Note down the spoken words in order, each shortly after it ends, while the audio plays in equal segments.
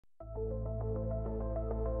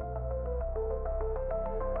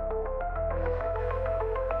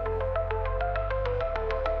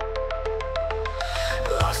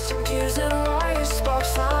Tears and wires,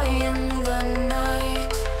 sparks fly in the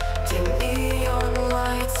night. Dim neon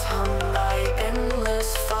lights hung by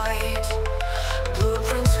endless fight.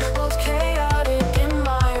 Blueprints scribbled chaotic in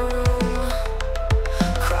my room,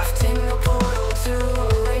 crafting a portal to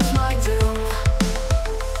erase my doom.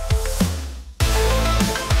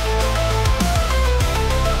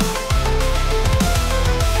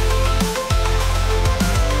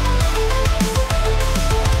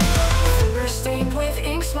 Fingers stained with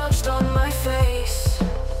ink smudged on my face.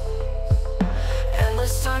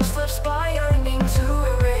 Endless time slips by, yearning to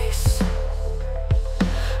erase.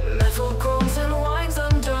 Metal groans and winds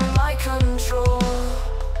under my control,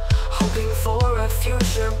 hoping for a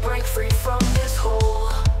future break free from this hole.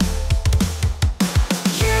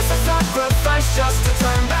 Years of sacrifice just to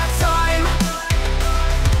turn back time,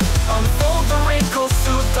 unfold the wrinkles,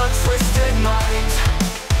 soothe the twisted mind.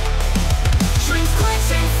 Dreams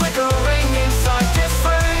clenching, flickering inside this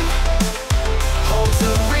frame, hold to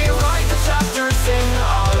rewrite the chapters in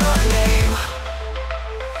our name.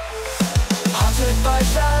 Haunted by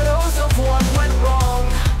shadows of what went wrong,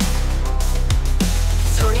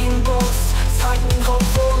 turning bolts, tightening hope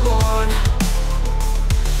forlorn.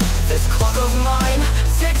 This clock of mine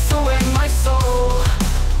ticks away my soul.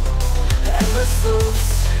 Endless loops,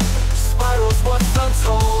 spirals, what's the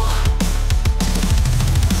toll?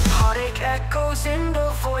 Heartache echoes in the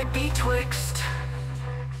void betwixt,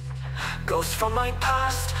 ghosts from my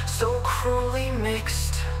past, so cruelly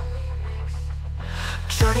mixed.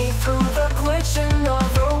 Journey through the glitch in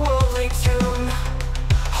otherworldly tune,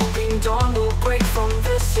 hoping dawn will break from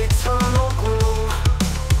this eternal gloom.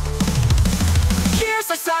 Years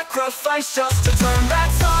I sacrifice just to turn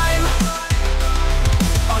back time,